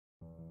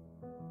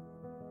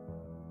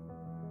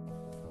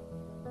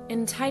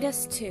In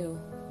Titus 2,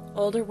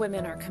 older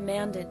women are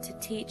commanded to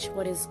teach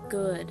what is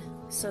good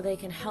so they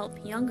can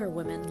help younger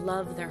women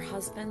love their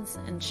husbands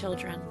and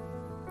children.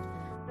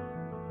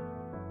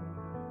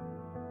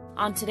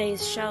 On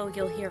today's show,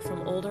 you'll hear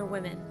from older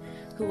women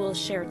who will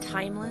share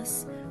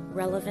timeless,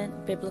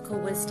 relevant biblical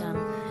wisdom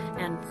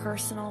and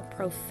personal,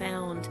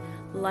 profound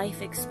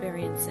life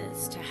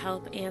experiences to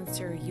help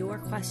answer your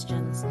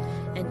questions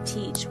and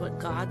teach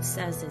what God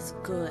says is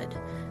good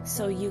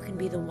so you can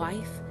be the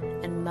wife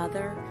and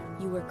mother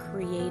you were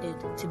created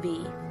to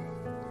be.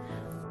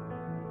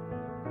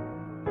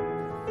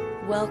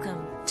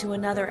 Welcome to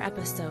another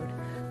episode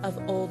of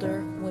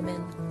Older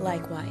Women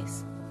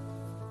Likewise.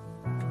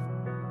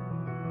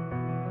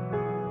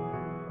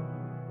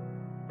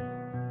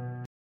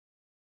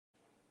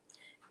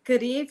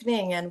 Good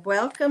evening and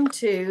welcome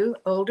to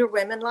Older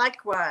Women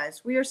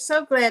Likewise. We are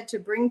so glad to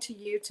bring to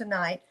you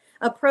tonight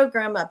a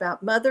program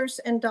about mothers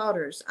and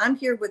daughters. I'm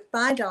here with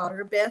my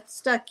daughter, Beth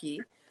Stuckey,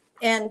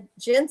 and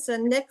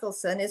Jensen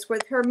Nicholson is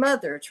with her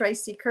mother,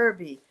 Tracy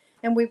Kirby.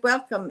 And we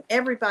welcome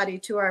everybody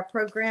to our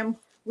program.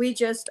 We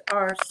just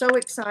are so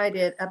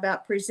excited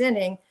about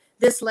presenting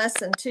this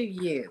lesson to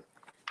you.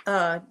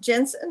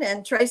 Jensen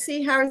and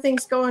Tracy, how are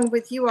things going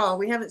with you all?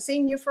 We haven't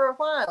seen you for a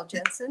while,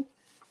 Jensen.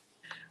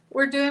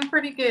 We're doing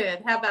pretty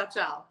good. How about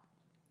y'all?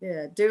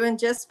 Yeah, doing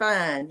just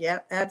fine.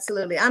 Yep,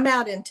 absolutely. I'm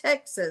out in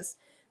Texas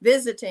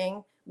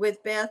visiting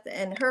with Beth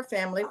and her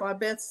family while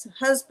Beth's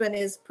husband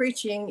is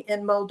preaching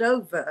in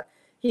Moldova.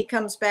 He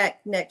comes back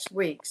next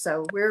week,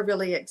 so we're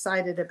really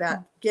excited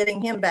about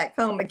getting him back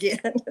home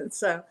again.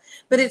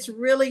 But it's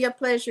really a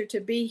pleasure to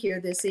be here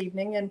this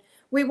evening, and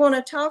we want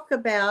to talk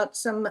about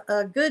some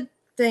good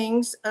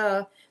things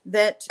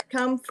that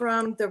come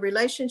from the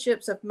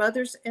relationships of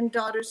mothers and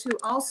daughters who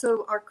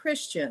also are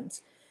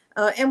Christians.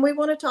 And we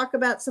want to talk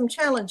about some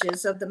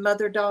challenges of the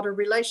mother-daughter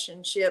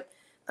relationship.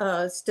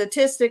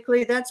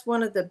 Statistically, that's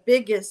one of the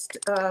biggest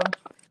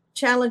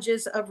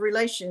challenges of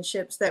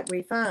relationships that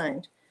we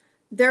find.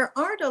 There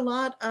aren't a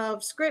lot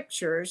of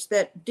scriptures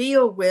that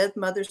deal with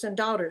mothers and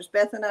daughters.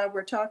 Beth and I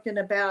were talking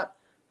about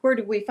where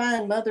do we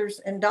find mothers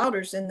and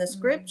daughters in the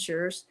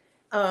scriptures.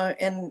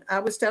 And I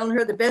was telling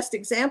her the best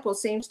example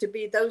seems to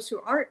be those who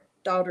aren't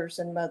daughters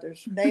and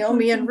mothers.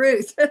 Naomi and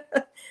Ruth,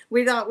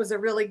 we thought was a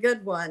really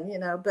good one,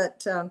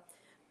 but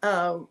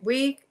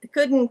we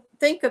couldn't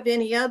think of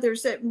any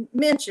others that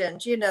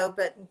mentioned,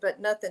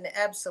 but nothing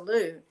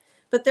absolute.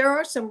 But there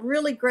are some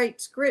really great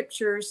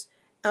scriptures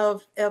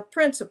of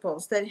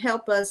principles that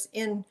help us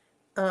in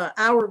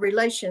our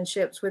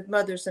relationships with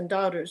mothers and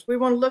daughters. We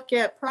want to look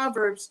at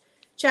Proverbs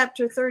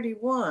chapter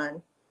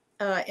 31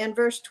 and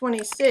verse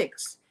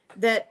 26.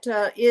 That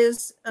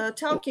is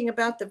talking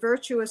about the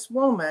virtuous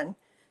woman.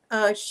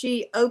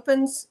 She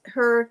opens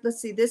her, let's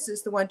see, this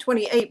is the one,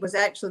 28 was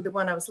actually the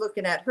one I was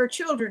looking at. Her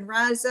children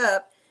rise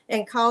up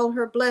and call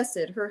her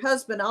blessed, her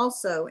husband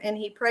also, and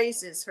he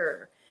praises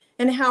her.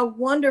 And how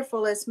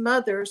wonderful as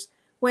mothers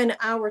when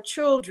our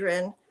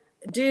children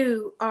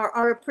do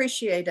or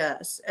appreciate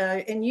us.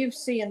 And you've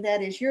seen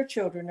that as your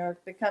children are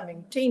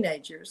becoming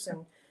teenagers.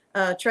 And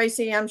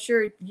Tracy, I'm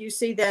sure you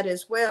see that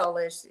as well,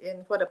 as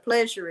in what a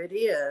pleasure it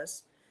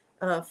is.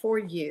 For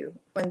you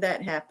when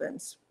that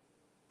happens.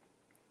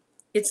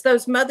 It's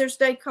those Mother's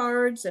Day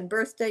cards and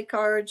birthday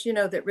cards,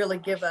 that really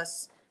give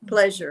us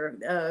pleasure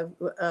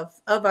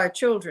of our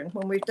children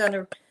when we've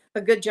done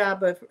a good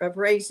job of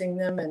raising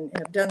them and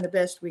have done the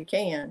best we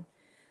can.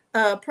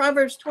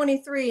 Proverbs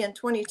 23 and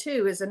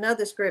 22 is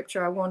another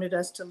scripture I wanted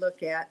us to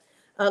look at.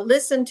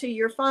 Listen to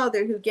your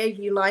father who gave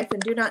you life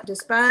and do not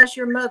despise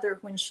your mother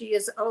when she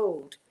is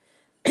old.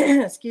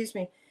 Excuse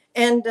me.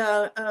 And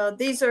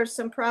these are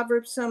some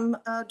proverbs, some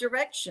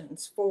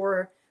directions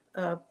for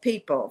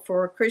people,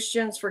 for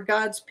Christians, for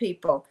God's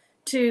people,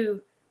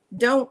 to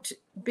don't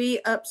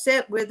be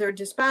upset with or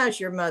despise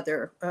your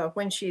mother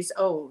when she's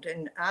old.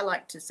 And I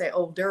like to say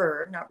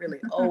older, not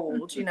really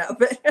old,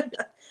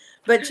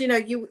 but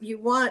you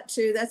want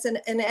to, that's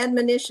an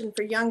admonition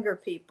for younger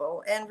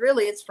people. And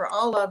really it's for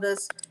all of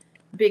us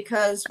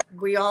because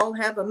we all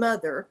have a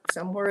mother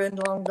somewhere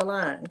along the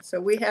line.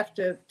 So we have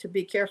to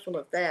be careful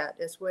of that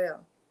as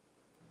well.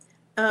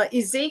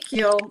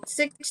 Ezekiel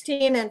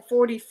 16 and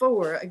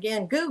 44,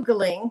 again,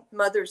 Googling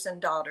mothers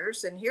and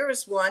daughters. And here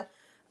is one.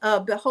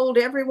 Behold,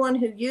 everyone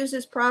who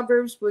uses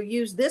Proverbs will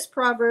use this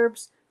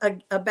Proverbs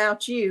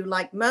about you,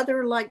 like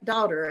mother, like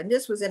daughter. And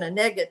this was in a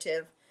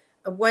negative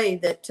way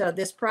that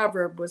this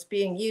proverb was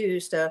being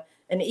used.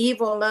 An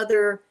evil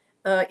mother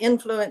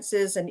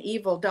influences an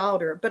evil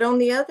daughter. But on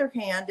the other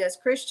hand, as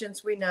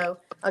Christians, we know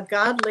a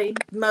godly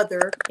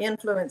mother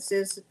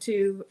influences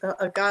to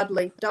a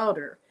godly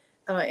daughter.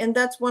 And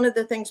that's one of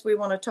the things we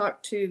want to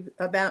talk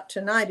about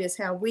tonight is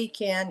how we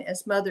can,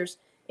 as mothers,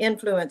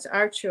 influence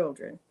our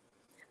children.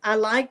 I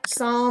like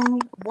Psalm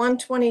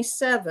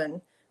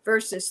 127,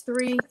 verses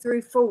 3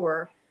 through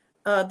 4,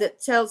 that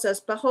tells us,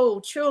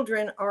 behold,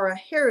 children are a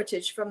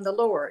heritage from the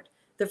Lord,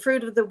 the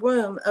fruit of the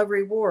womb a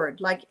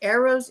reward. Like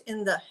arrows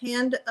in the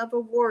hand of a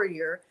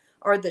warrior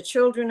are the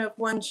children of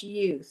one's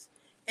youth.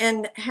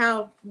 and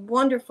how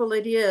wonderful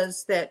it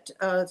is that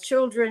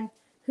children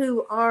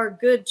who are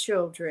good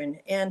children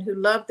and who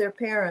love their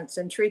parents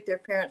and treat their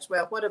parents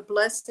well, what a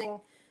blessing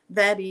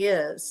that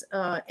is,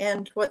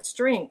 and what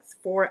strength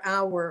for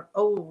our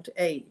old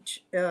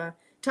age.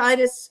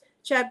 Titus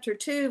chapter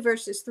 2,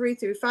 verses 3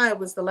 through 5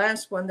 was the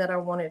last one that I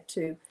wanted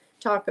to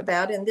talk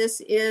about. And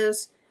this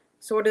is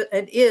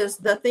it is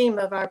the theme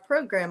of our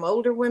program.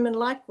 Older women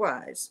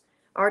likewise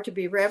are to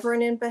be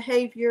reverent in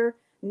behavior,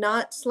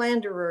 not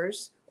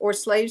slanderers or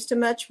slaves to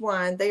much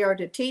wine. They are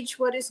to teach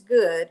what is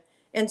good,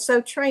 and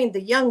so train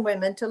the young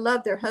women to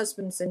love their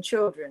husbands and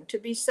children, to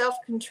be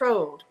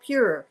self-controlled,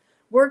 pure,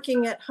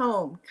 working at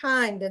home,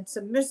 kind and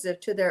submissive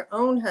to their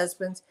own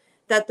husbands,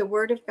 that the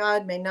word of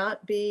God may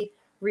not be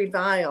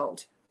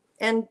reviled.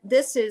 And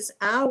this is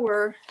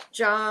our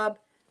job,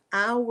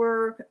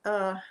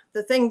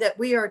 the thing that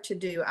we are to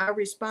do, our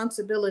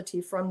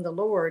responsibility from the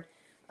Lord,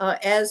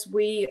 as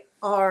we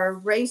are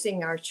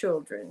raising our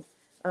children,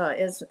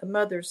 as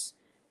mothers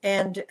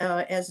and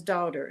as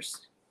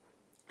daughters.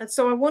 And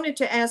so I wanted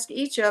to ask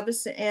each of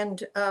us,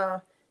 and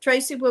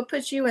Tracy, we'll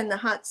put you in the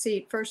hot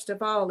seat first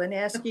of all and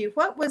ask you,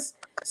 what was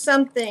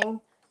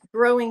something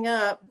growing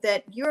up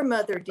that your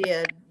mother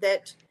did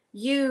that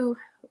you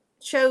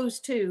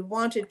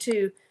wanted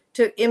to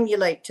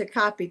emulate, to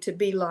copy, to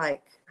be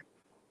like?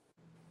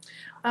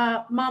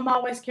 Mom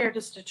always carried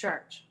us to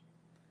church.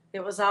 It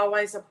was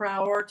always a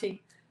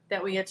priority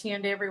that we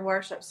attend every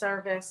worship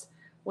service.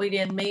 We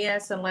didn't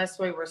miss unless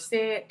we were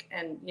sick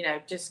and,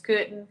 just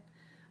couldn't.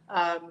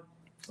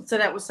 So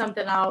that was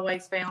something I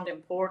always found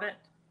important.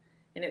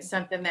 And it's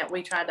something that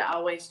we tried to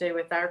always do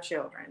with our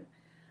children.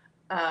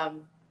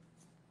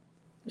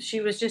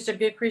 She was just a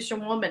good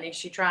Christian woman, and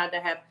she tried to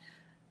have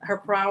her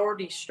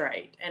priorities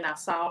straight. And I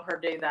saw her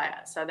do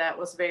that. So that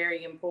was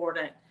very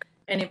important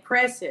and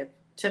impressive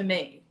to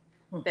me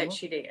that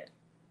she did.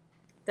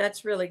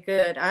 That's really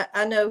good.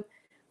 I know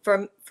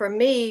for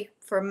me,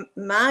 for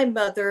my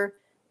mother,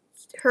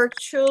 her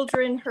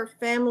children, her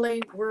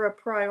family were a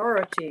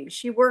priority.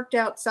 She worked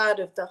outside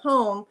of the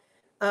home,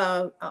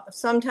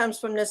 sometimes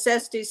from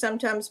necessity,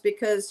 sometimes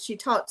because she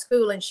taught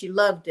school and she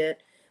loved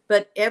it.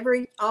 But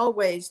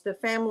always the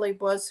family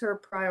was her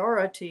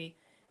priority.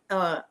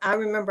 I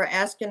remember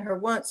asking her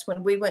once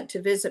when we went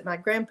to visit my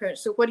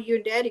grandparents, so what are you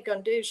and Daddy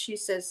going to do? She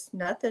says,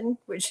 nothing,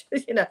 which,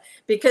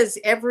 because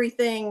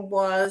everything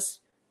was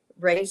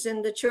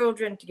raising the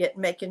children,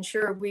 making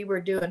sure we were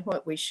doing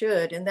what we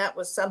should. And that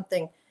was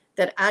something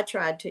that I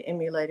tried to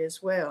emulate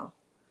as well.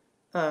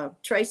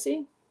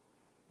 Tracy?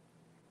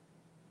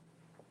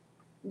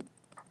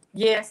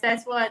 Yes,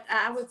 that's what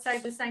I would say.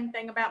 The same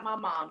thing about my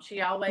mom.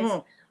 She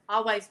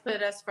always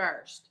put us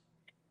first.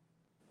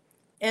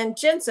 And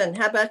Jensen,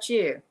 how about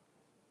you?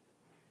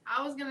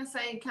 I was going to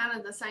say kind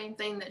of the same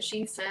thing that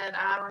she said.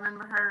 I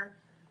remember her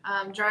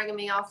dragging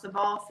me off the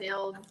ball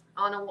field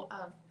on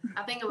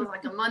I think it was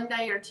like a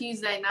Monday or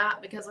Tuesday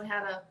night, because we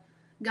had a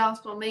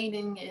gospel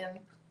meeting, and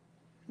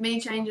me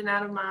changing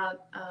out of my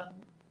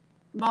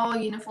ball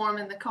uniform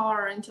in the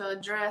car into a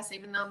dress,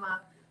 even though my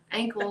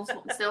ankles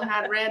still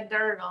had red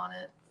dirt on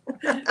it.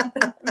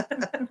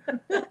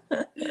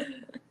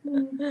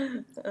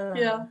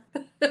 Yeah.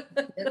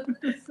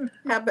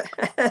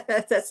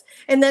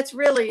 That's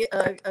really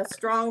a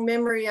strong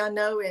memory, I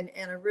know, and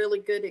a really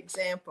good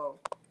example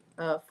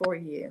for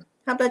you.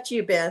 How about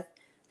you, Beth?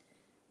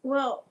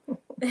 Well,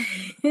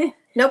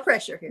 no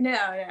pressure here.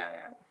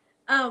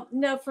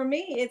 No, for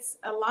me, it's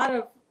a lot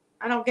of,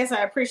 I don't guess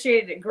I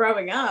appreciated it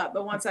growing up,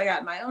 but once I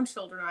got my own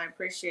children, I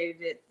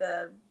appreciated it.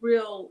 The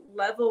real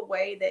level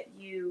way that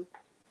you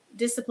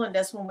disciplined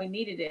us when we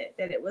needed it,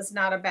 that it was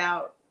not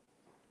about,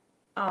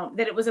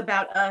 that it was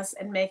about us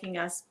and making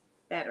us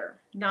better.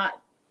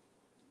 Not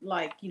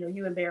like,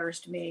 you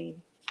embarrassed me,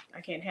 I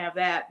can't have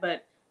that,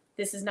 but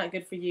this is not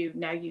good for you.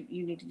 Now you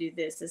need to do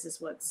this. This is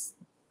what's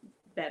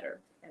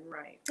better and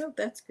right. Oh,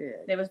 that's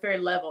good. It was very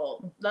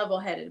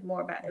level-headed, it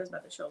was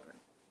about the children,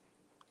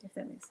 if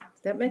that makes sense.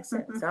 That makes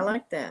sense. I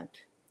like that.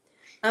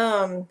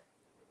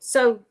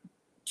 So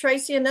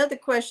Tracy, another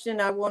question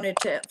I wanted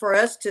for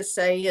us to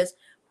say is,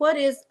 what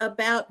is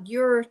about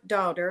your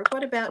daughter?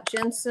 What about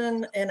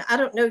Jensen? And I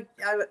don't know.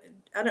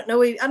 I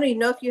don't even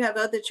know if you have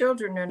other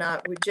children or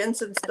not.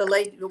 Jensen's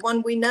the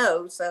one we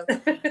know. So,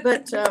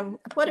 but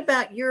what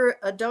about your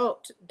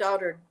adult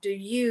daughter? Do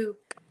you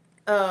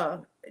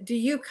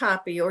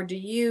copy, or do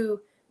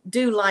you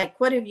do like?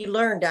 What have you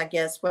learned? I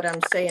guess what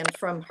I'm saying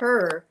from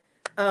her.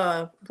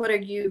 What do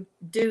you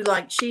do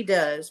like she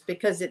does,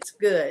 because it's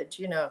good,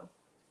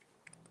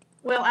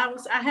 Well,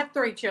 I have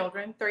 3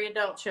 children, 3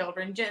 adult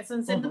children.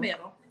 Jensen's in the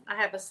middle. I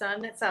have a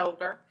son that's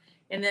older,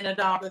 and then a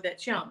daughter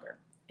that's younger.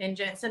 And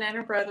Jensen and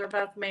her brother are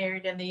both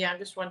married, and the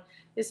youngest one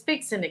is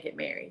fixing to get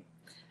married.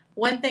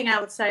 One thing I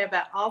would say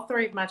about all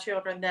 3 of my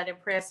children that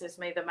impresses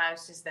me the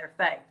most is their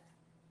faith.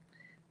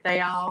 They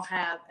all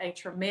have a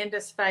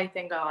tremendous faith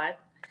in God.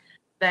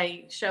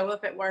 They show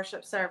up at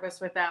worship service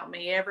without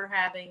me ever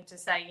having to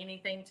say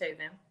anything to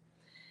them.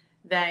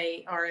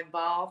 They are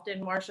involved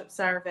in worship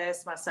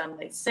service. My son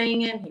leads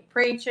singing. He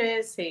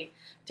preaches. He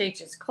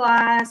teaches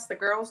class. The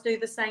girls do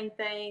the same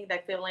thing.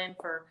 They fill in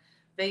for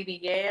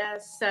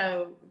VBS.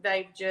 So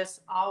they've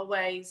just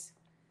always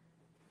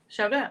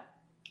showed up.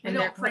 We And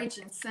don't preach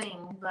and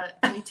sing, but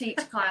we teach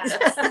class.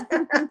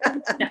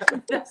 No,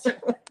 that's right.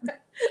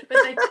 But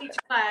they teach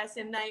class,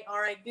 and they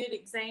are a good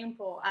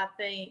example, I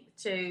think,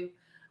 to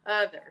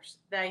others.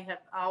 They have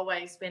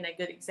always been a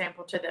good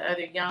example to the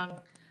other young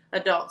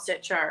adults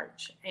at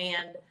church.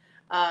 And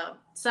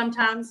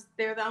sometimes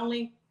they're the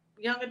only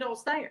young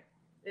adults there,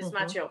 is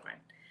my children.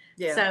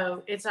 Yeah.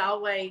 So it's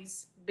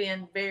always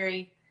been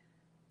very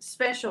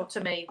special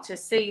to me to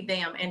see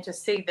them and to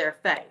see their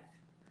faith.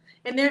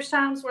 And there's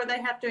times where they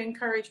have to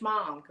encourage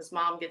mom, because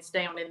mom gets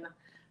down in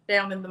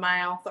the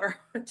mouth or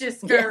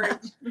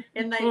discouraged,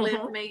 and they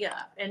lift me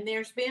up. And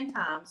there's been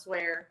times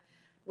where,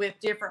 with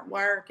different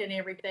work and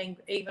everything,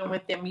 even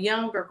with them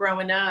younger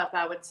growing up,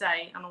 I would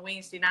say on a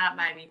Wednesday night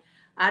maybe,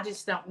 I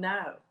just don't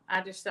know.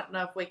 I just don't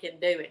know if we can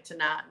do it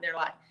tonight. And they're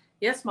like,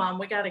 yes, Mom,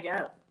 we got to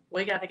go.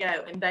 We got to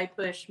go. And they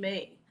push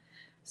me.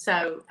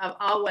 So I've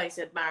always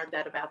admired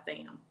that about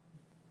them.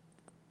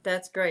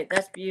 That's great.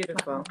 That's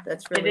beautiful.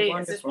 That's really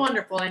wonderful. It's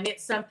wonderful. And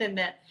it's something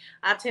that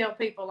I tell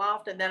people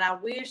often, that I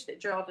wish that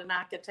Gerald and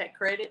I could take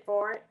credit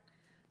for it,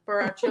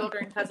 for our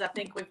children, because I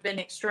think we've been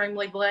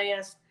extremely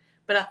blessed.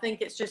 But I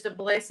think it's just a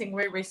blessing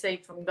we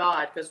received from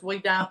God, because we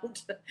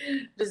don't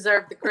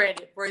deserve the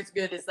credit for as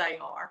good as they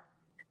are.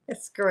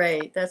 That's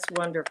great. That's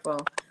wonderful.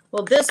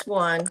 Well, this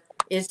one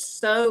is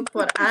so,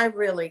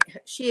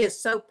 she is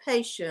so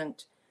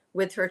patient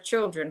with her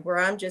children, where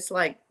I'm just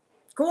like,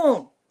 go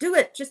on, do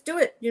it, just do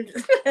it.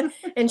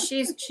 And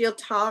she'll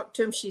talk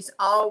to them. She's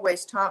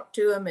always talked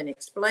to them and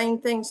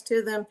explained things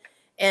to them,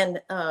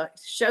 and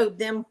showed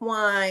them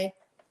why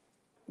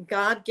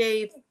God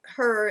gave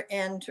her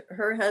and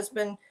her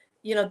husband,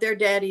 their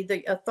daddy,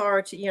 the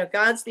authority.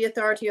 God's the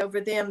authority over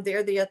them.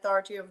 They're the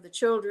authority over the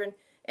children.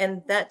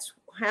 And that's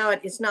how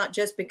it's not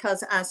just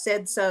because I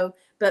said so,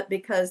 but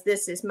because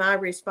this is my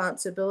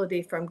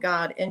responsibility from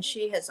God. And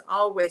she has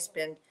always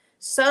been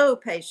so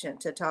patient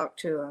to talk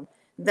to them.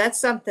 That's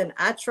something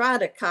I try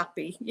to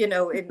copy,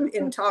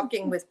 in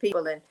talking with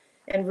people,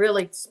 and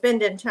really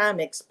spending time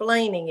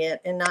explaining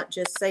it, and not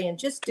just saying,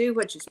 just do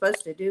what you're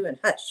supposed to do and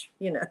hush,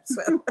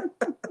 so.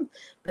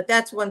 But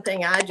that's one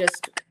thing I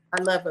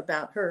love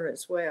about her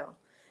as well.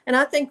 And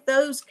I think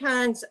those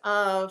kinds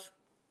of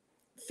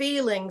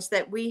feelings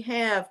that we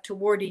have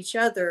toward each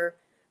other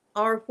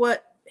are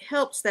what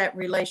helps that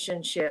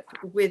relationship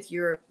with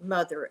your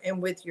mother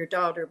and with your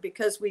daughter,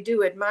 because we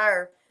do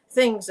admire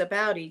things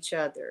about each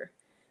other.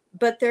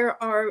 But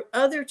there are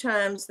other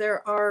times,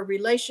 there are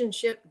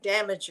relationship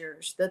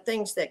damagers, the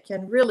things that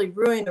can really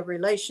ruin a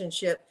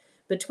relationship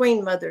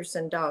between mothers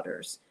and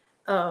daughters.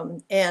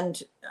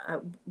 And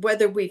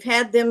whether we've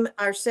had them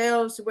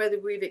ourselves, whether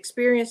we've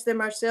experienced them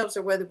ourselves,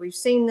 or whether we've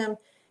seen them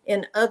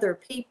in other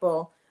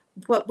people,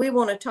 what we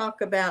want to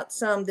talk about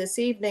some this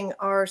evening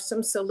are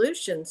some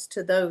solutions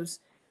to those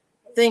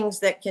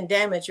things that can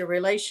damage a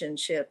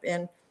relationship.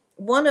 And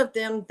one of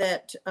them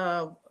that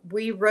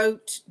we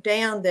wrote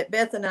down, that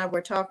Beth and I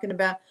were talking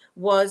about,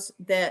 was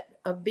that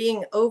of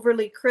being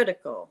overly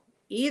critical.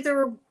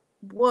 Either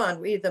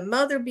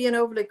mother being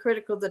overly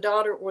critical of the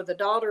daughter, or the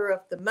daughter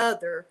of the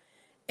mother.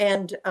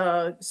 And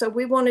so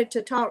we wanted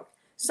to talk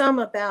some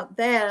about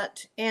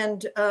that,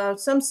 and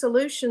some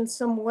solutions,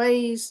 some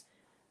ways,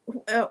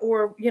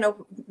 or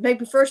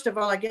maybe first of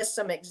all, I guess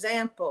some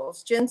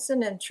examples.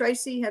 Jensen and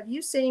Tracy, have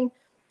you seen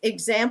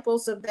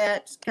examples of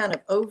that kind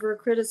of over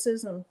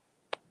criticism?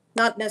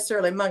 Not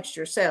necessarily amongst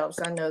yourselves,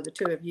 I know the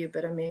two of you,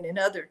 but I mean in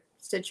other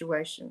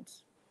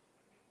situations.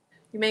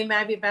 You mean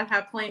maybe about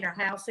how clean her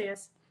house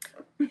is?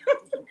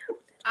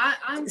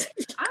 I'm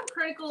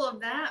critical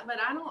of that, but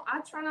I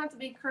try not to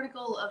be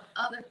critical of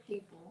other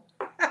people.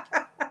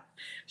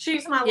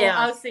 She's my little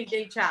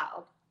OCD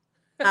child.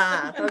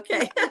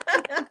 Okay.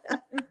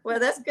 Well,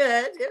 that's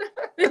good.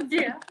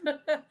 Yeah.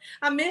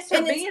 I miss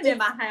her being in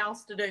my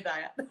house to do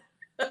that.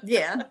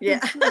 Yeah.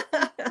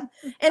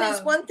 And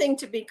it's one thing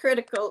to be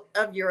critical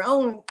of your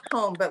own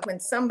home, but when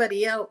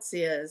somebody else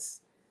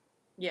is,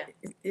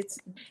 it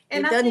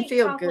doesn't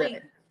feel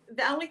good.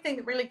 The only thing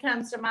that really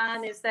comes to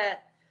mind is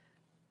that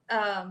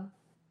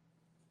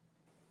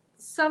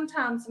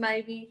sometimes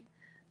maybe,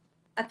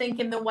 I think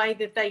in the way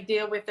that they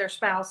deal with their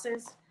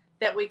spouses,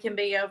 that we can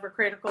be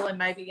overcritical, and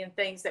maybe in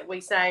things that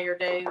we say or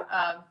do.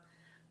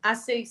 I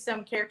see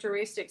some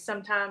characteristics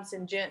sometimes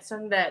in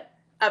Jensen that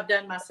I've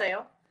done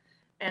myself,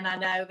 and I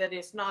know that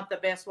it's not the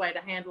best way to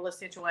handle a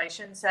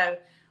situation. So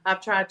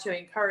I've tried to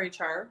encourage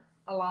her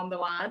along the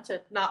line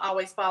to not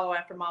always follow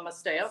after mama's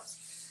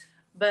steps.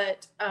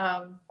 But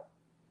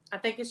I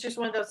think it's just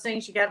one of those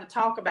things, you got to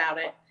talk about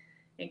it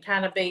and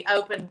kind of be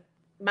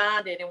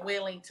open-minded and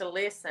willing to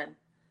listen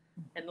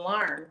and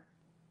learn.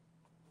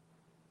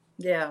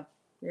 Yeah.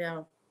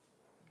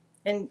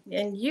 And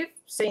you've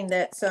seen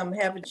that some,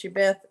 haven't you,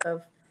 Beth,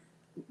 of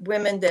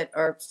women that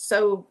are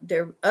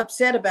they're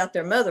upset about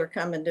their mother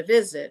coming to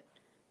visit,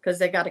 because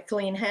they got a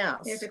clean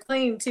house. You have to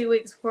clean 2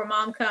 weeks before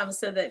mom comes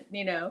so that,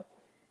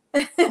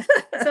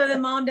 so that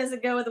mom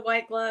doesn't go with a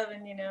white glove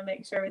and,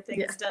 make sure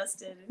everything's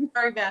dusted.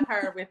 Worry about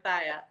her with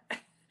that.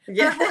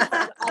 Yeah.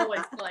 It's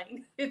always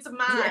clean. It's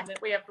mine that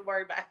we have to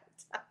worry about.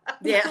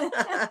 Yeah.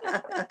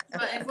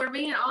 But if we're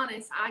being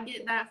honest, I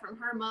get that from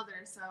her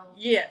mother. So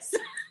Yes.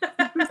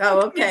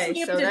 Oh, okay.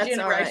 Skip So the that's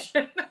all right.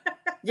 generation.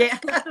 Yeah,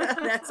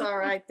 that's all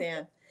right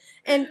then.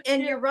 And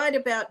you're right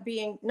about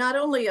being not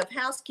only of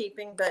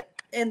housekeeping,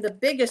 and the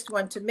biggest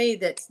one to me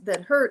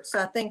that hurts,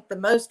 I think, the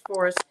most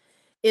for us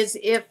is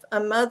if a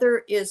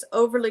mother is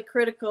overly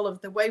critical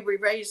of the way we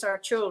raise our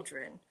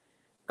children,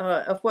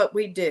 of what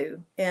we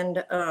do.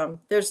 And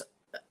there's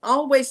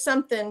always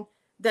something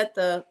that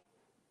the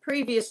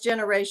previous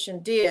generation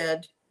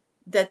did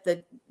that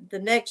the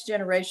next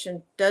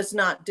generation does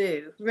not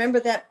do. Remember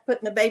that,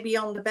 putting the baby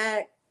on the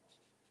back?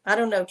 I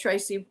don't know,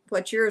 Tracy,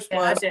 what yours Yeah,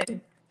 I was. do.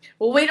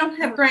 Well, we don't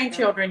have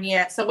grandchildren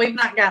yet, so we've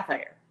not got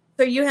there.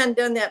 So you hadn't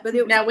done that, but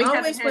it No, we was haven't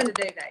always had to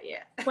do that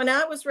yet. when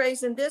I was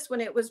raising this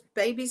one, it was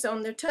babies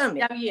on their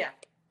tummy. Oh, yeah.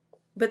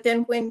 But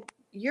then when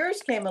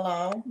yours came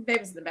along,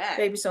 Baby's in the back.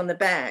 babies on the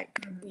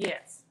back.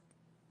 Yes.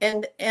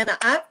 And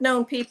I've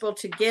known people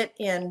to get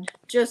in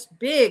just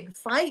big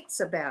fights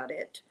about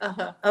it,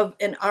 Uh-huh.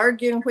 and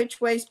arguing which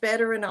way's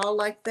better and all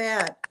like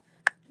that.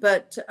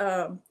 But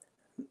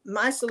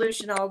my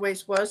solution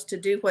always was to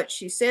do what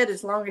she said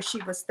as long as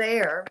she was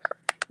there.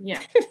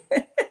 Yeah.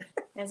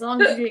 As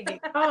long as you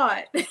didn't get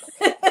caught.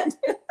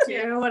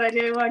 You know what I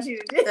didn't want you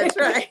to do. That's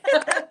right.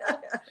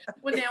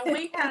 Well, now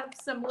we have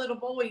some little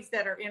boys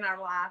that are in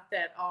our life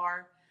that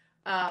are,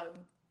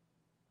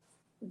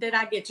 that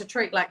I get to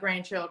treat like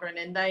grandchildren,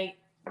 and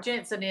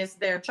Jensen is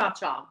their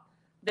cha-cha.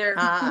 They're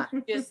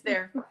just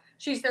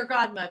she's their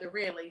godmother,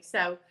 really.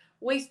 So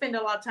we spend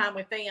a lot of time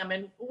with them,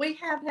 and we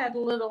have had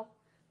little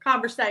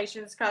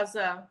conversations because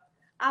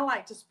I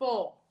like to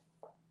spoil.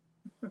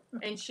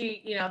 And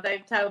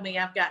they've told me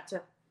I've got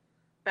to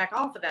back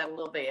off of that a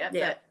little bit.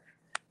 Yeah. But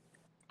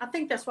I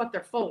think that's what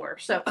they're for.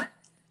 So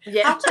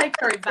Yeah. I'll take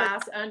her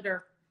advice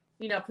under,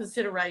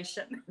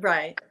 consideration.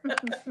 Right.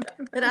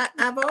 But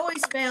I've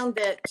always found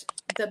that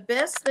the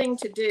best thing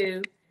to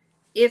do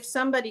if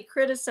somebody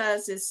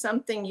criticizes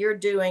something you're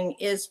doing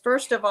is,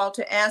 first of all,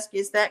 to ask,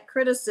 is that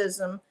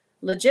criticism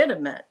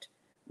legitimate?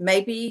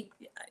 Maybe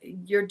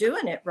you're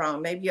doing it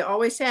wrong. Maybe you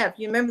always have.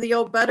 You remember the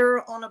old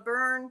butter on a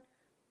burn?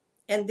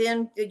 And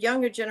then the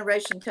younger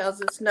generation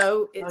tells us,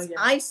 no, it's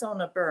ice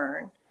on a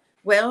burn.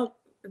 Well,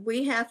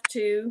 we have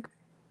to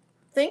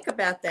think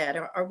about that.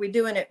 Are we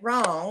doing it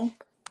wrong?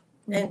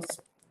 And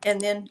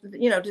then,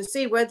 to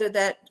see whether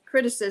that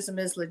criticism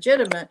is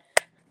legitimate.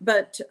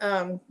 But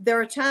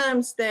there are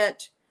times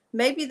that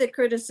maybe the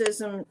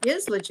criticism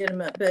is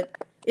legitimate, but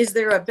is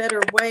there a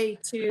better way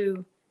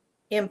to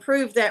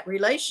improve that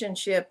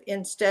relationship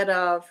instead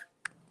of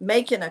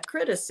making a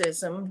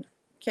criticism?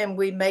 Can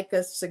we make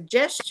a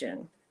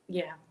suggestion?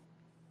 Yeah.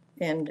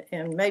 And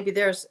maybe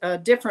there's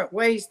different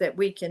ways that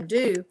we can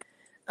do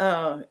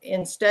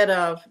instead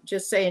of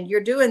just saying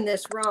you're doing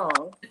this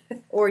wrong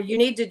or you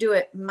need to do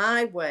it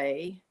my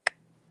way.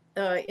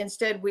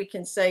 Instead, we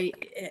can say,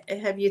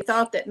 have you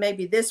thought that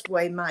maybe this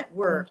way might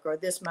work, or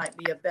this might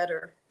be a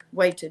better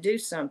way to do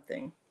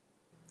something?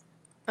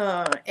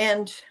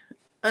 And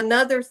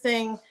another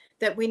thing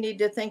that we need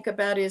to think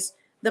about is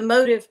the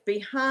motive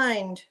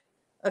behind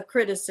a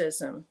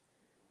criticism.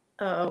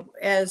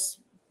 As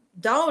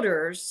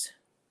daughters,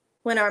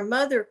 when our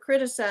mother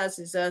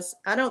criticizes us,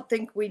 I don't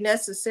think we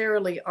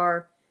necessarily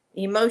are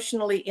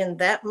emotionally in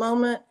that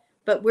moment,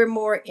 but we're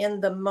more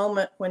in the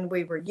moment when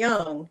we were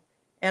young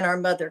and our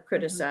mother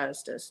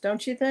criticized us.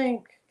 Don't you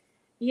think?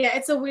 Yeah,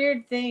 it's a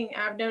weird thing.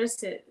 I've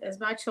noticed it as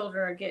my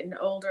children are getting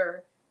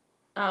older.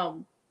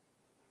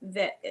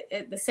 That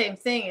the same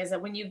thing is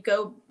that when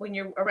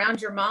you're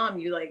around your mom,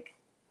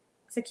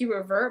 it's like you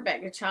revert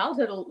back to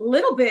childhood a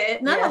little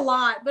bit, not a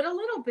lot, but a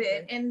little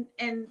bit, and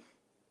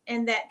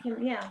that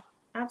can,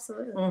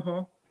 absolutely.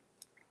 Mm-hmm.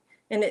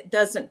 And it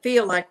doesn't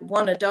feel like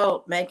one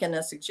adult making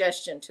a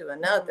suggestion to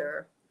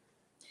another.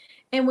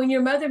 And when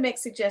your mother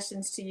makes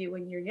suggestions to you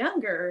when you're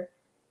younger,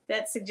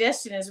 that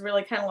suggestion is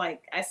really kind of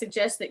like, I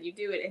suggest that you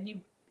do it, and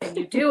you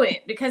do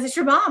it because it's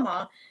your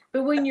mama.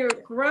 But when you're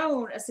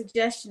grown, a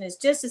suggestion is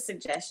just a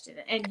suggestion,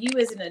 and you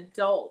as an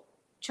adult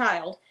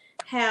child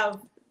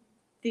have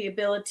the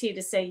ability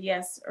to say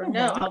yes or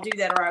no, I'll do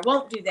that, or I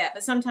won't do that.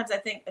 But sometimes I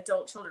think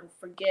adult children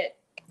forget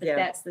that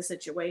that's the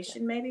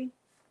situation, maybe.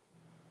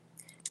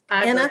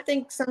 I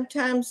think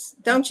sometimes,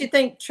 don't you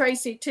think,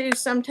 Tracy, too,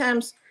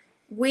 sometimes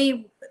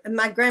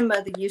my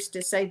grandmother used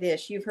to say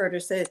this, you've heard her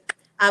say,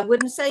 I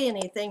wouldn't say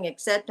anything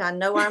except I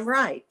know I'm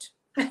right.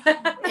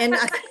 And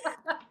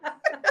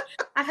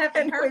I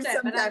haven't heard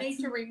that, but I need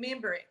to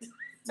remember it.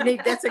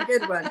 That's a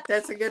good one.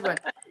 That's a good one.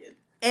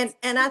 And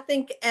I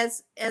think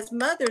as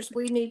mothers,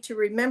 we need to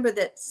remember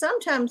that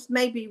sometimes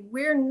maybe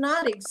we're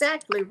not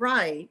exactly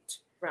right.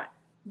 Right.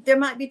 There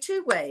might be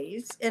two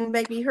ways, and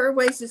maybe her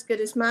way's as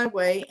good as my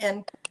way.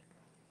 And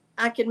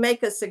I can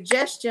make a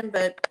suggestion,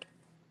 but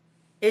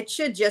It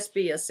should just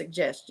be a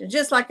suggestion,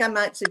 just like I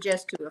might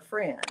suggest to a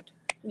friend.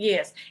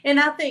 Yes. And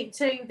I think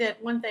too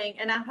that one thing,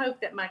 and I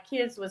hope that my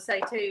kids would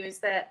say too, is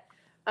that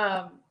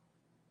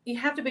you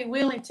have to be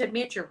willing to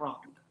admit you're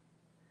wrong.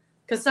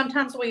 Because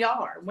sometimes we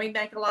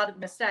make a lot of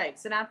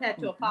mistakes. And I've had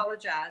to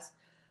apologize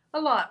a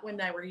lot when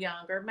they were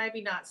younger,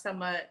 maybe not so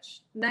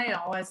much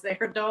now as they're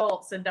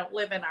adults and don't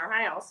live in our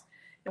house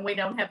and we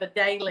don't have a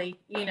daily,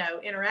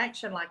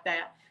 interaction like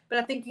that. But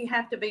I think you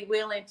have to be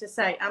willing to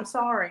say, I'm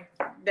sorry,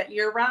 that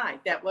you're right.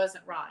 That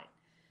wasn't right.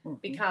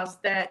 Because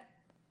that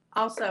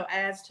also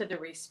adds to the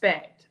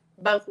respect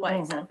both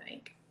ways, I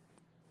think.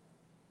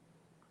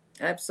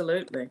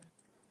 Absolutely.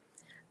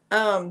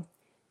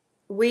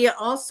 We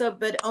also,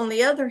 but on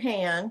the other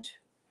hand,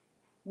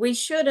 we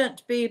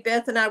shouldn't be,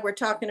 Beth and I were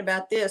talking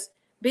about this,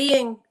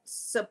 being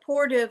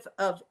supportive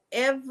of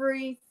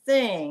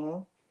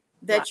everything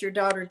that your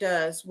daughter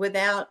does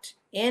without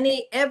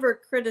ever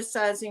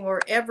criticizing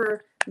or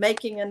ever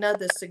making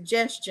another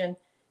suggestion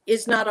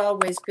is not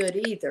always good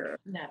either.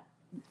 No.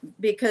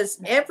 Because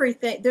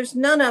there's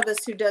none of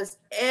us who does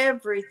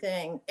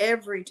everything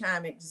every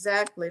time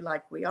exactly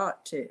like we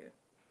ought to.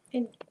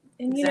 And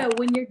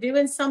when you're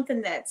doing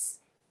something that's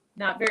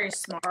not very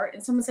smart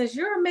and someone says,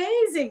 you're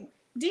amazing,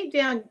 deep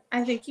down,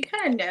 I think you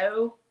kind of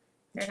know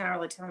they're not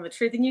really telling the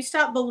truth, and you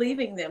stop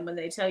believing them when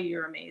they tell you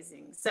you're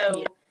amazing.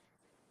 So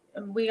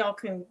we all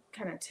can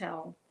kind of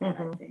tell that,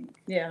 I think.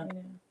 Yeah.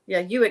 Yeah.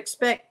 You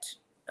expect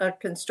a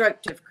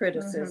constructive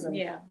criticism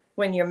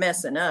when you're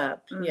messing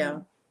up.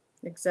 Yeah,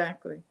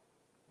 exactly.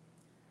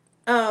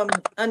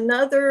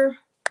 Another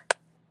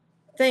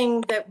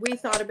thing that we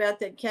thought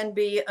about that can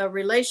be a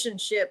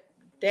relationship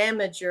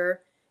damager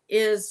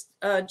is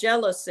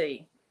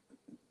jealousy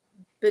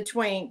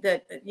between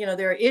that.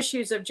 There are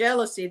issues of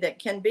jealousy that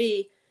can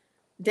be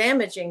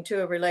damaging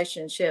to a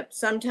relationship.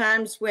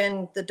 Sometimes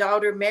when the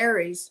daughter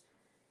marries,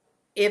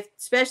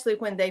 especially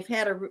when they've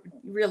had a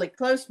really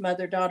close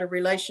mother-daughter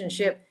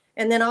relationship,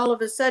 and then all of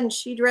a sudden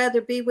she'd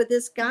rather be with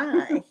this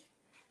guy.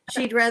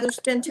 She'd rather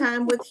spend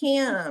time with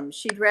him.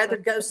 She'd rather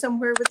go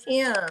somewhere with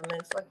him. And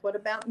it's like, what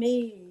about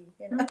me?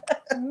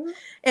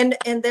 And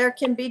there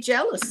can be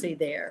jealousy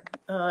there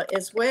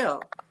as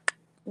well.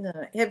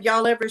 Have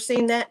y'all ever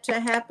seen that to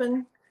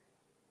happen?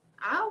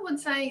 I would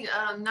say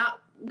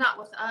not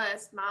with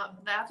us.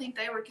 I think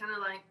they were kind of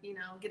like,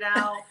 get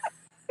out.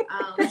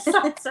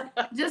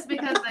 Just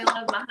because they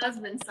love my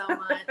husband so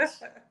much.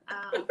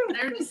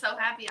 They're just so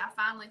happy I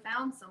finally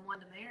found someone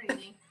to marry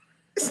me.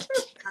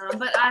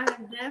 But I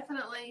have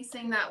definitely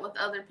seen that with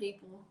other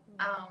people.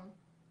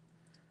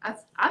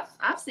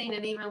 I've seen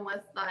it even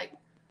with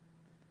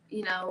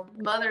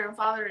mother and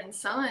father and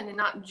son, and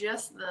not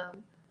just the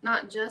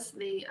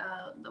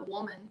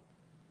woman.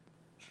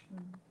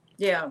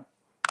 Yeah.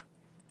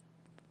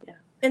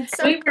 And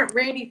so we weren't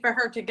ready for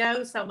her to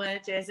go so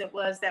much as it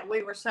was that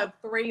we were so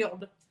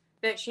thrilled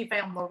that she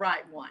found the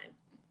right one.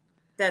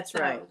 That's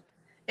right.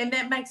 And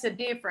that makes a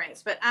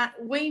difference. But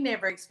we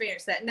never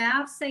experienced that. Now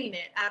I've seen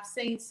it. I've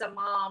seen some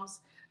moms,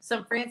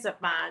 some friends of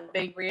mine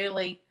be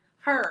really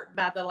hurt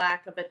by the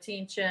lack of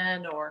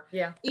attention, or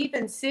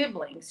even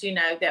siblings,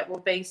 that will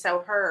be so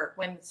hurt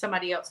when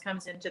somebody else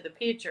comes into the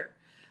picture.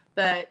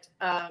 But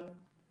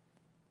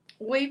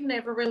we've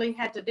never really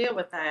had to deal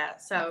with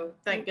that. So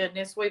thank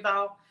goodness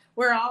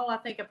we're all, I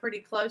think, a pretty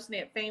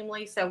close-knit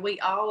family. So we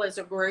all as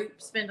a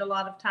group spend a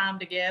lot of time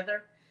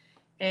together.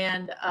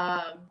 And,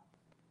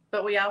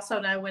 but we also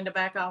know when to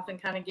back off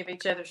and kind of give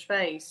each other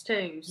space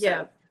too. So.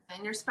 Yeah.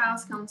 And your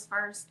spouse comes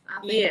first.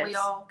 I think we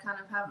all kind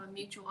of have a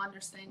mutual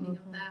understanding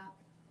of that.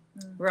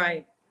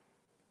 Right.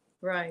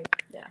 Right.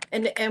 Yeah.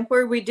 And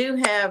where we do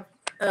have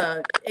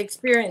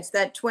experienced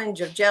that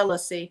twinge of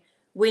jealousy,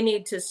 we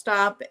need to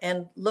stop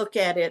and look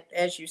at it,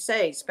 as you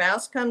say,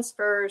 spouse comes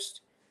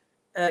first.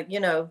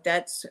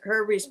 That's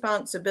her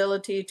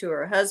responsibility to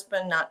her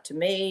husband, not to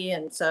me.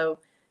 And so,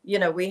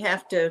 we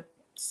have to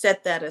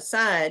set that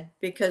aside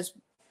because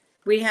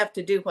we have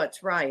to do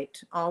what's right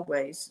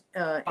always.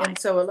 And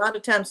so a lot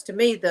of times, to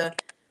me, the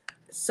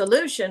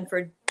solution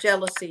for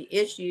jealousy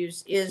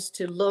issues is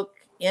to look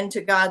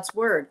into God's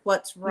word.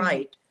 What's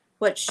right?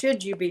 What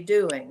should you be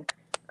doing?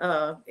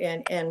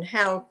 And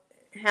how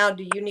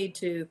do you need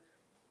to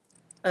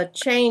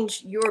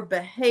change your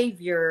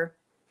behavior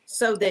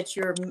so that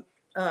your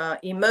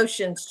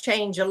emotions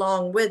change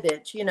along with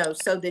it,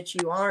 so that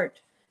you aren't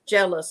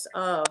jealous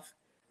of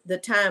the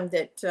time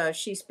that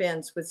she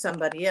spends with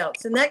somebody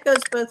else. And that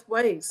goes both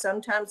ways.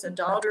 Sometimes a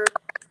daughter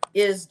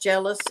is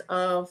jealous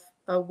of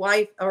a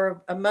wife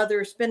or a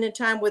mother spending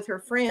time with her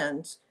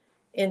friends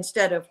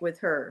instead of with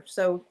her.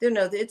 So,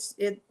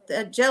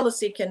 that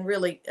jealousy can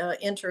really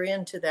enter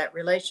into that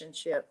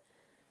relationship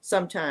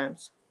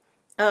sometimes.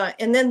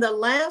 And then the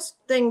last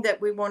thing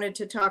that we wanted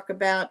to talk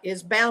about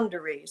is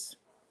boundaries.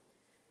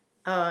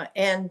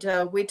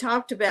 And we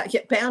talked about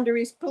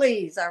boundaries,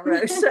 please, I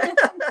wrote.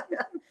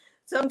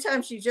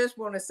 Sometimes you just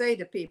want to say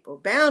to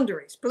people,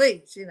 boundaries,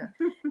 please.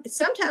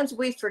 Sometimes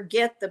we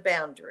forget the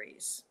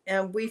boundaries,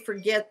 and we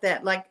forget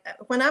that. Like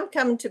when I'm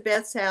coming to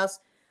Beth's house,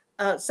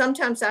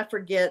 sometimes I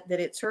forget that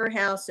it's her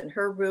house and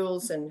her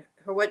rules and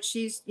her what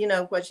she's, you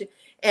know, what she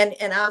and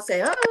I'll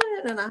say, oh,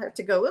 and I have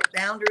to go up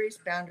boundaries.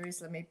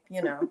 Let me,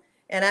 you know,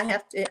 and I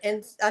have to,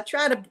 and I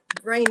try to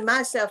rein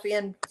myself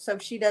in so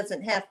she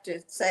doesn't have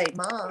to say,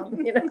 Mom,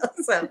 you know.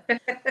 So,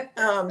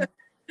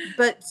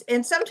 but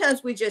and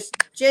sometimes we just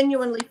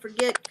genuinely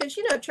forget because,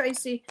 you know,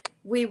 Tracy,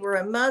 we were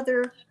a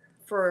mother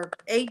for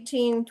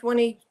 18,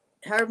 20,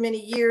 however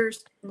many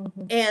years,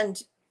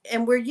 and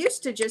we're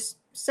used to just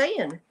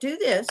saying, do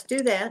this,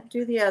 do that,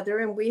 do the other,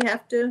 and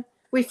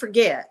we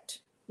forget.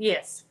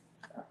 Yes.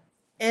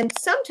 And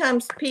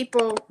sometimes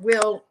people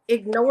will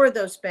ignore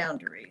those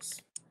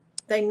boundaries.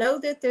 They know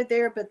that they're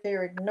there, but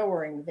they're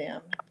ignoring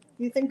them.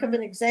 You think of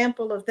an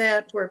example of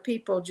that where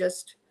people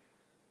just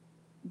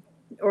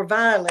or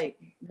violate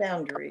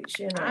boundaries,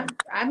 you know.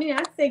 I mean,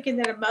 I'm thinking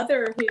that a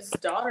mother whose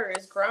daughter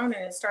is grown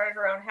and has started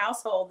her own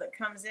household that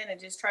comes in and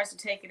just tries to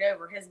take it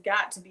over has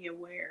got to be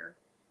aware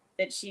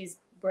that she's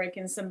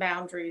breaking some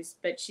boundaries,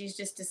 but she's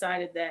just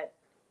decided that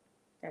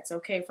that's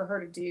okay for her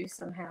to do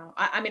somehow.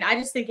 I mean, I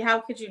just think, how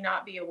could you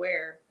not be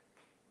aware?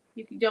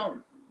 You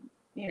don't,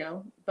 you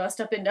know,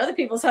 bust up into other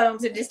people's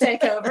homes and just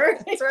take over.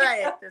 That's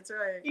right. That's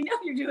right. You know,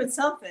 you're doing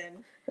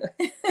something.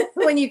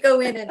 When you go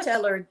in and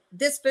tell her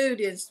this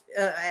food is,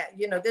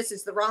 you know, this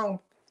is the wrong.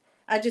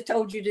 I just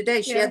told you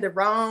today she had the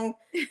wrong,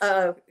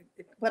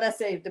 what I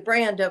say, the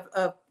brand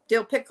of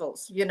dill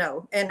pickles, you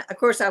know. And of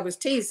course I was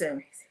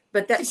teasing,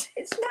 but that's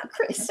it's not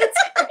crazy.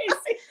 It's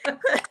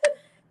crazy.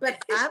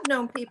 But I've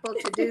known people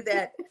to do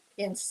that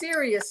in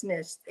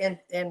seriousness.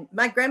 And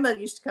my grandmother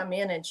used to come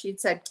in and she'd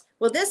say,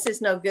 well, this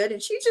is no good.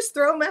 And she'd just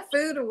throw my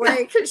food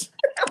away because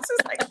I was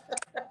just like,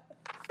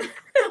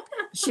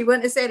 she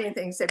wouldn't have said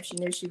anything except she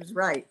knew she was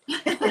right.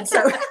 And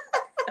so,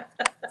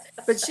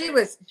 but she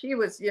was,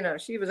 you know,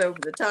 she was over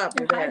the top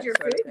with that. Your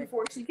food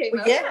before she came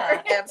over.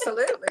 Yeah,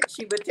 absolutely.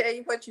 She would tell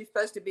you what you're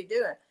supposed to be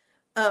doing.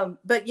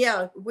 But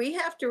yeah, we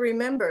have to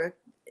remember,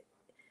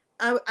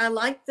 I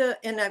like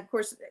and of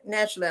course,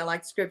 naturally, I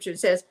like the scripture. It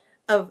says,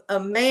 a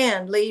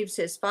man leaves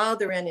his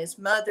father and his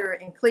mother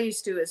and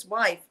cleaves to his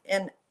wife.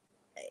 And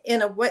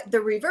in a way,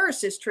 the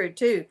reverse is true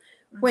too.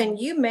 When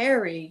you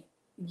marry,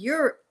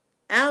 you're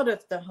out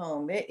of the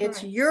home.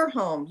 It's your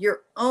home,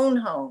 your own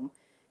home.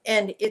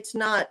 And it's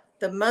not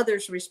the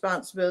mother's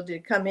responsibility to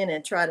come in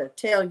and try to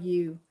tell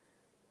you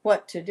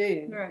what to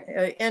do.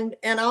 Right.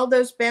 And all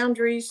those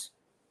boundaries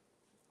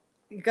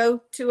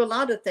go to a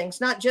lot of things,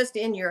 not just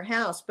in your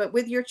house, but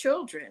with your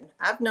children.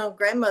 I've known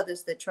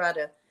grandmothers that try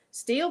to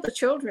steal the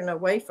children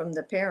away from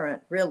the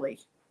parent, really.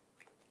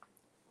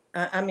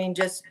 I mean,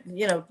 just,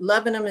 you know,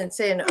 loving them and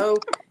saying, oh,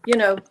 you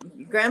know,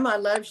 grandma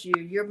loves you.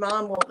 Your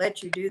mom won't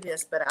let you do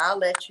this, but I'll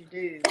let you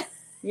do,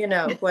 you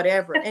know,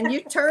 whatever. And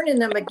you're turning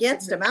them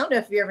against them. I don't know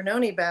if you ever know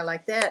anybody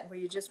like that, where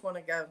you just want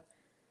to go,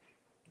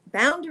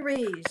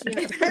 boundaries, you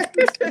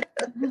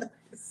know.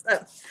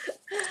 So,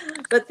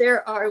 but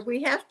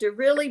we have to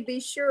really be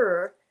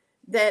sure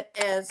that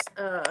as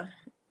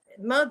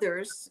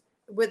mothers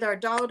with our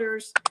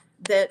daughters,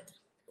 that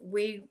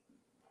we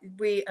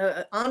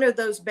honor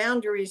those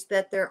boundaries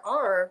that there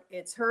are.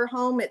 It's her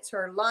home, it's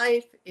her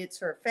life, it's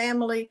her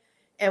family,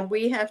 and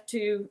we have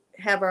to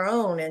have our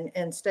own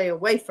and stay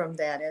away from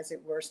that, as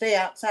it were. Stay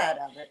outside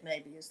of it,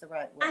 maybe is the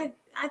right way.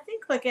 I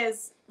think like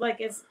as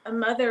a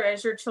mother,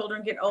 as your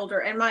children get older,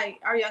 and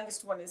our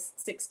youngest one is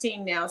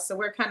 16 now, so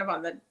we're kind of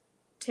on the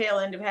tail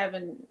end of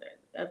having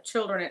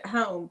children at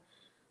home.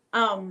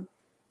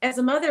 As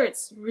a mother,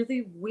 it's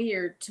really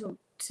weird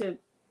to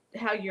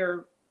how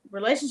your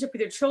relationship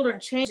with your children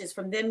changes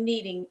from them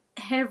needing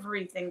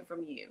everything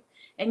from you,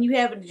 and you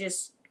having to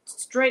just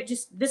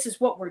this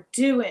is what we're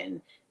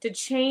doing, to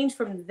change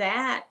from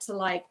that to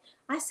like,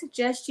 I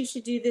suggest you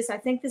should do this. I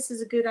think this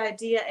is a good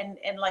idea,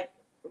 and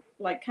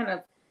like kind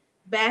of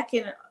back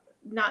in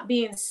not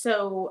being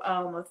so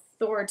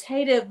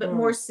authoritative, but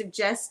more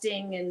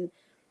suggesting, and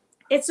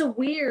it's a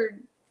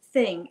weird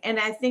thing. And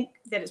I think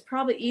that it's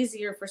probably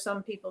easier for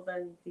some people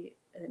than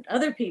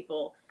other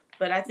people,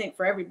 but I think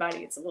for everybody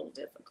it's a little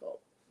difficult,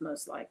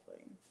 most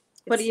likely.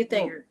 What do you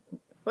think?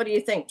 What do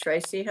you think,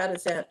 Tracy? How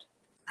does that?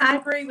 I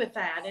agree with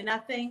that. And I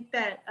think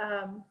that,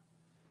 of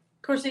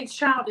course, each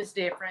child is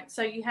different.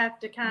 So you have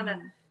to kind of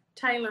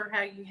tailor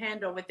how you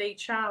handle with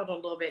each child a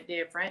little bit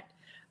different.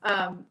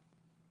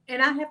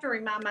 And I have to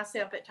remind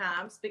myself at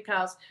times,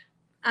 because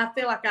I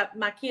feel like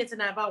my kids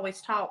and I have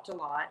always talked a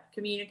lot,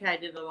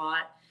 communicated a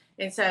lot.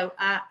 And so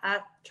I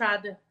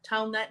tried to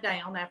tone that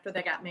down after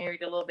they got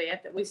married a little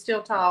bit, that we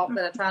still talk,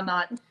 but I try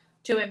not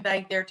to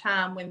invade their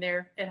time when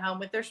they're at home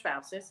with their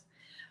spouses.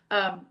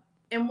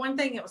 And one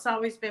thing that was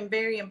always been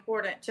very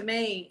important to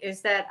me is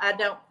that I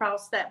don't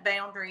cross that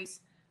boundaries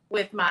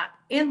with my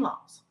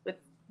in-laws,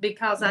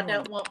 because I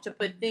don't want to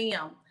put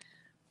them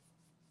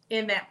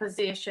in that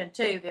position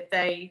too, that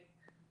they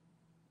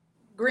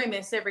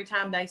grimace every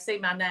time they see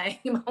my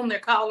name on their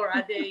caller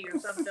ID or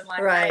something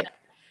like that.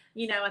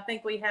 You know, I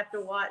think we have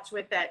to watch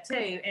with that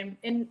too.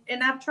 And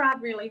I've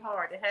tried really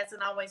hard. It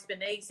hasn't always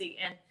been easy.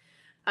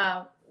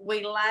 And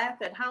we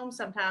laugh at home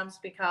sometimes,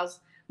 because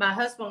my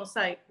husband will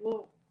say,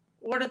 well,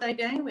 what are they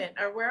doing?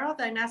 Or where are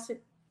they? And I said,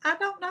 I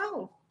don't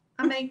know.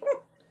 I mean,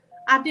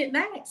 I didn't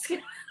ask.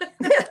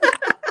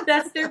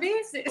 That's their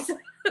business.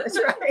 That's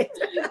right.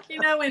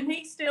 And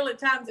he still at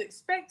times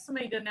expects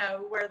me to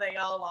know where they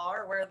all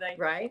are, where they,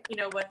 Right.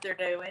 what they're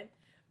doing.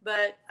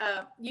 But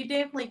you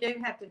definitely do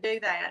have to do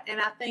that.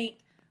 And I think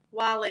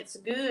while it's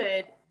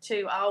good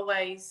to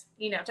always,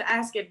 to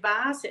ask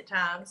advice at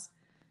times,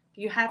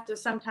 you have to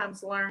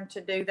sometimes learn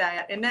to do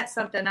that. And that's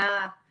something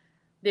I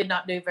did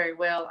not do very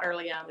well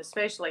early on,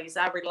 especially as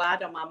I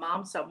relied on my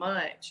mom so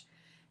much.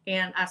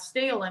 And I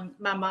still am,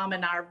 my mom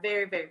and I are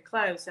very, very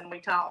close, and we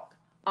talk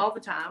all the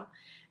time.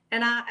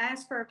 And I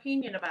ask her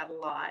opinion about a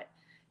lot.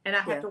 And I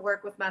have to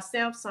work with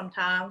myself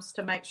sometimes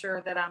to make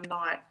sure that I'm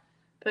not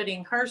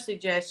putting her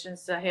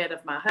suggestions ahead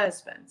of my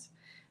husband's.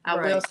 I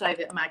will say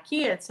that my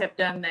kids have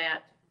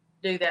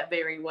do that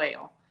very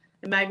well.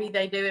 And maybe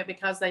they do it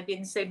because they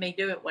didn't see me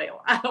do it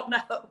well. I don't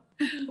know.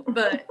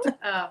 But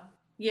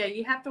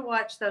you have to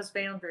watch those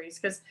boundaries,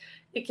 because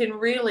it can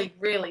really,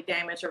 really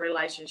damage a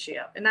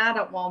relationship. And I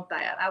don't want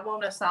that. I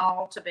want us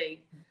all to be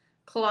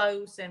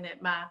close, and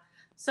that my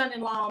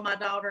son-in-law, my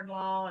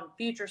daughter-in-law, and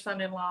future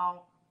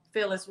son-in-law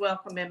feel as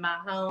welcome in my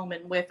home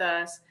and with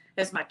us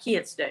as my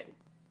kids do.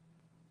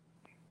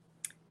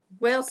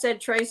 Well said,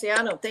 Tracy.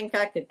 I don't think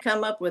I could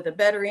come up with a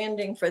better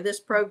ending for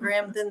this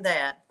program than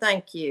that.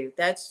 Thank you.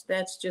 That's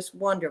just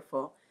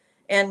wonderful.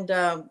 And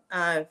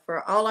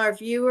for all our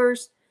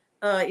viewers,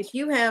 if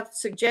you have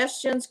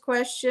suggestions,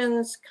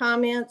 questions,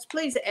 comments,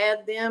 please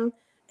add them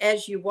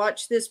as you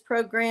watch this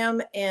program,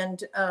 and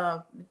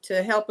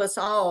to help us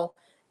all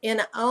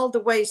in all the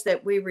ways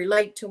that we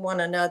relate to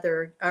one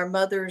another, our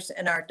mothers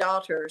and our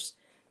daughters,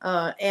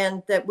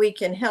 and that we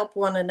can help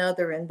one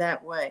another in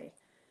that way.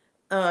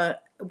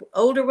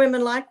 Older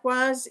Women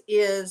Likewise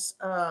is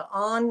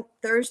on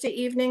Thursday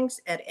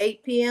evenings at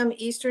 8 p.m.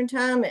 Eastern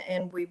Time,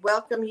 and we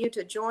welcome you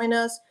to join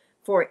us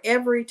for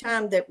every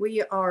time that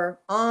we are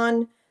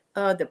on.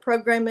 The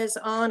program is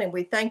on, and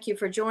we thank you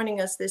for joining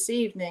us this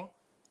evening.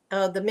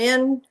 The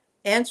men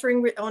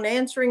answering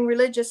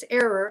religious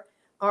error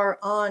are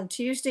on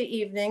Tuesday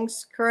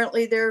evenings.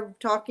 Currently, they're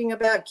talking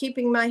about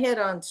keeping my head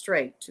on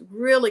straight.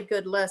 Really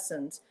good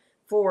lessons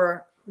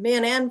for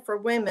men and for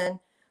women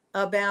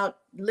about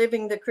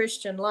living the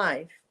Christian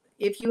life.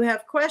 If you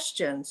have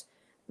questions,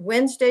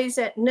 Wednesdays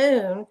at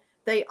noon,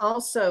 they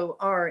also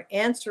are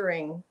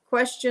answering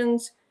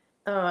questions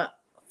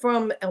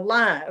from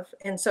live.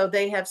 And so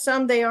they have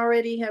some they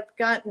already have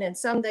gotten, and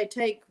some they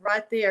take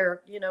right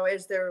there,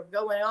 as they're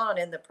going on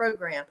in the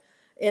program.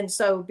 And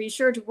so be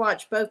sure to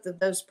watch both of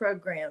those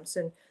programs.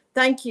 And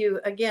thank you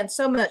again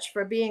so much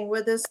for being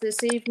with us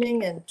this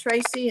evening. And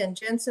Tracy and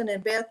Jensen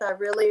and Beth, I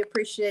really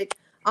appreciate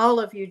all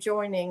of you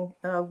joining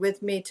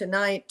with me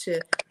tonight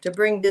to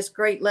bring this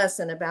great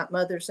lesson about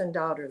mothers and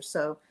daughters.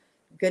 So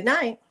good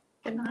night.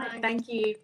 Good night. Thank you.